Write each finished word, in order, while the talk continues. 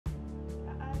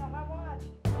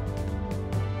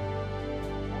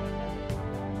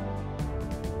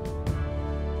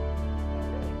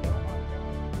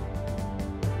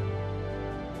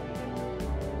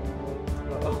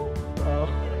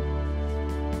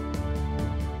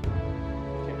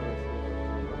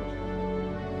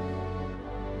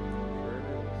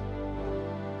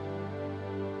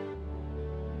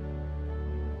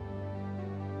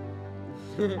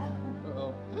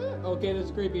Uh-oh. Okay,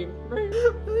 that's creepy.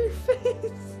 My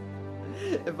face.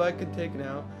 If I could take it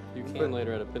out. You can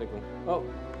later at a pinnacle. Oh.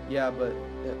 Yeah, but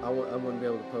I wouldn't be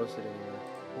able to post it anymore.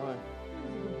 Why?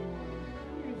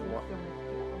 What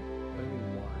do you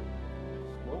mean why?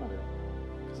 Why?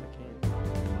 Because I can't.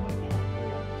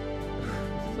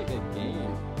 This is like a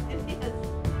game. It is.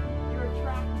 You're a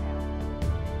track now.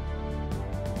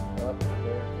 Up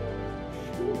there.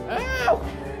 Ow!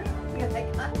 You got that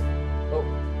gun? Oh.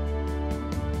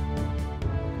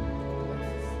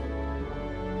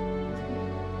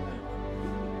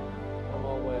 I'm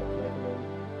all wet.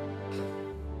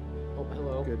 Oh,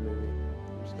 hello. Good movie.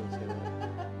 I'm just gonna say that.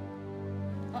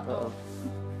 Uh-oh.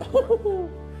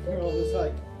 Girl was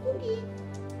like, Pookie.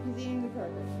 He's eating the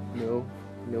carpet.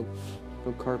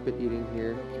 No carpet eating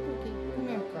here. Pookie. Come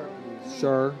here.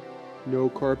 Sir, no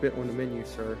carpet on the menu,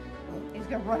 sir. He's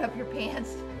gonna run up your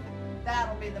pants.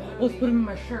 That'll be the movie. let's put him in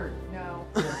my shirt. No.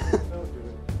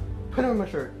 Put him in my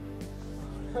shirt.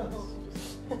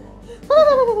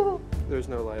 There's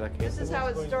no light, I can't. This is how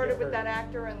it started with that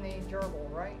actor in the gerbil,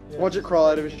 right? Watch it crawl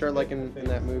out of his shirt like in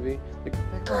that movie. Like,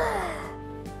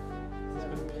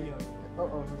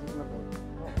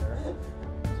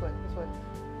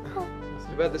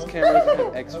 Too bad this camera doesn't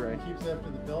have X-ray. Keeps after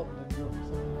the belt and then go for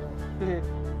something else.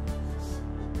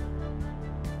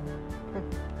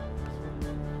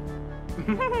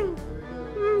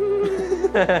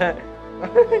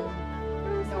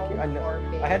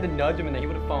 I had to nudge him and then he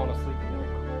would have fallen asleep.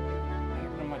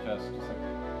 On my chest, just like.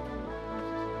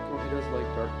 Oh, he does like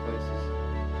dark places.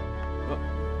 Oh,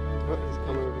 he's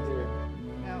coming over here.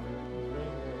 No.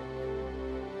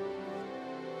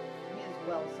 He is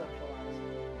well socialized.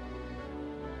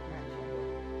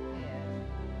 Yes.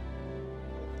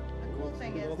 The cool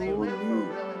thing is they live for a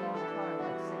really long time,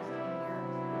 like 16 years.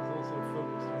 He's also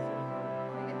focused on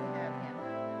We get to have him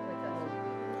with us.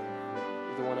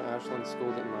 The one at Ashland's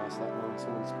school didn't last that long.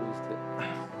 Someone squeezed it.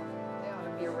 They ought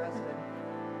to be arrested.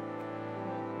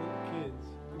 kids.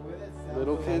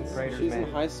 Little kids? Graders, She's man.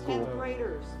 in high school. 10th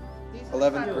graders. These are the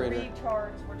 11th kind of grader.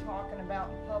 retards we're talking about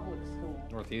in public school.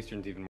 Northeastern's even